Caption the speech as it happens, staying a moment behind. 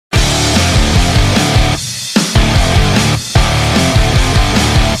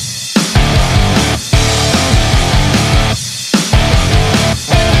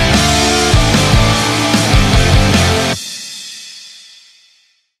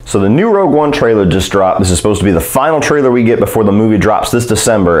So the new Rogue One trailer just dropped. This is supposed to be the final trailer we get before the movie drops this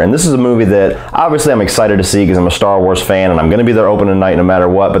December. And this is a movie that obviously I'm excited to see because I'm a Star Wars fan and I'm going to be there opening night no matter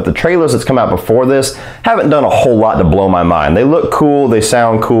what. But the trailers that's come out before this haven't done a whole lot to blow my mind. They look cool, they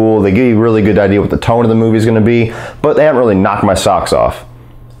sound cool, they give you a really good idea what the tone of the movie is going to be, but they haven't really knocked my socks off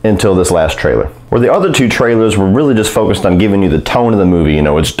until this last trailer. Where the other two trailers were really just focused on giving you the tone of the movie. You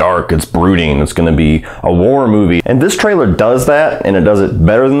know, it's dark, it's brooding, it's gonna be a war movie. And this trailer does that, and it does it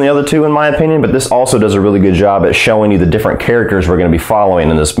better than the other two in my opinion, but this also does a really good job at showing you the different characters we're gonna be following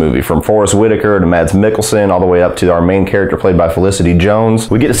in this movie. From Forrest Whitaker to Mads Mikkelsen, all the way up to our main character played by Felicity Jones.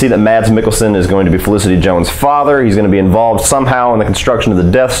 We get to see that Mads Mikkelsen is going to be Felicity Jones' father. He's gonna be involved somehow in the construction of the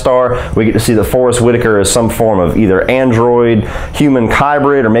Death Star. We get to see that Forrest Whitaker is some form of either android, human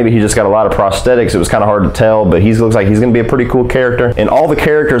hybrid, or maybe he just got a lot of prosthetics. It was kind of hard to tell, but he looks like he's going to be a pretty cool character. And all the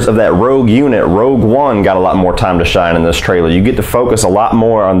characters of that Rogue unit, Rogue One, got a lot more time to shine in this trailer. You get to focus a lot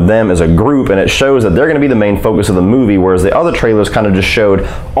more on them as a group, and it shows that they're going to be the main focus of the movie, whereas the other trailers kind of just showed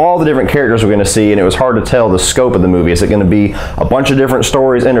all the different characters we're going to see, and it was hard to tell the scope of the movie. Is it going to be a bunch of different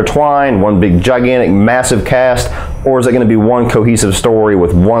stories intertwined, one big gigantic massive cast, or is it going to be one cohesive story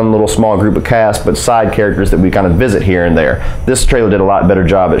with one little small group of cast but side characters that we kind of visit here and there? This trailer did a lot better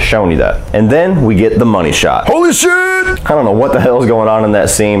job at showing you that. And then we get the money shot. Holy shit! I don't know what the hell's going on in that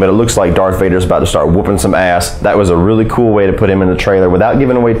scene, but it looks like Darth Vader's about to start whooping some ass. That was a really cool way to put him in the trailer without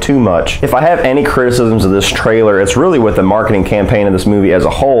giving away too much. If I have any criticisms of this trailer, it's really with the marketing campaign of this movie as a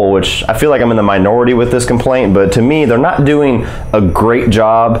whole, which I feel like I'm in the minority with this complaint, but to me, they're not doing a great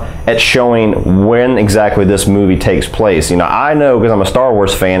job at showing when exactly this movie takes place. You know, I know because I'm a Star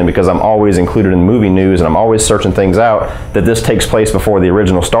Wars fan and because I'm always included in movie news and I'm always searching things out that this takes place before the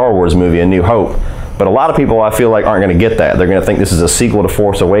original Star Wars movie, A New Hope. But a lot of people, I feel like, aren't going to get that. They're going to think this is a sequel to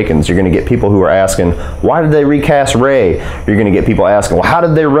Force Awakens. You're going to get people who are asking, why did they recast Rey? You're going to get people asking, well, how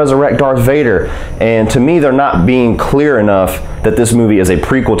did they resurrect Darth Vader? And to me, they're not being clear enough that this movie is a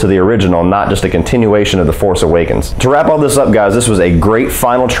prequel to the original, not just a continuation of The Force Awakens. To wrap all this up, guys, this was a great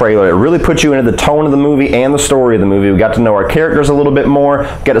final trailer. It really put you into the tone of the movie and the story of the movie. We got to know our characters a little bit more.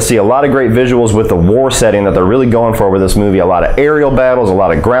 Got to see a lot of great visuals with the war setting that they're really going for with this movie. A lot of aerial battles, a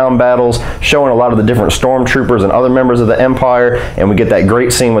lot of ground battles, showing a lot of the different stormtroopers and other members of the Empire, and we get that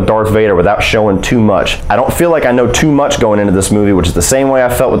great scene with Darth Vader without showing too much. I don't feel like I know too much going into this movie, which is the same way I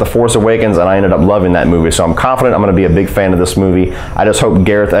felt with The Force Awakens, and I ended up loving that movie. So I'm confident I'm going to be a big fan of this movie. I just hope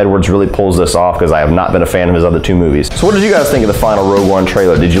Gareth Edwards really pulls this off because I have not been a fan of his other two movies. So what did you guys think of the final Rogue One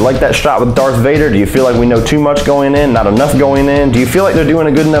trailer? Did you like that shot with Darth Vader? Do you feel like we know too much going in, not enough going in? Do you feel like they're doing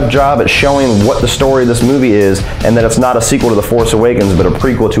a good enough job at showing what the story of this movie is and that it's not a sequel to The Force Awakens but a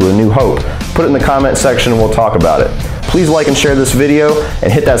prequel to A New Hope? Put it in the comment section and we'll talk about it. Please like and share this video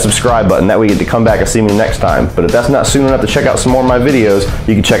and hit that subscribe button. That way you get to come back and see me next time. But if that's not soon enough to check out some more of my videos,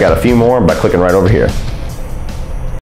 you can check out a few more by clicking right over here.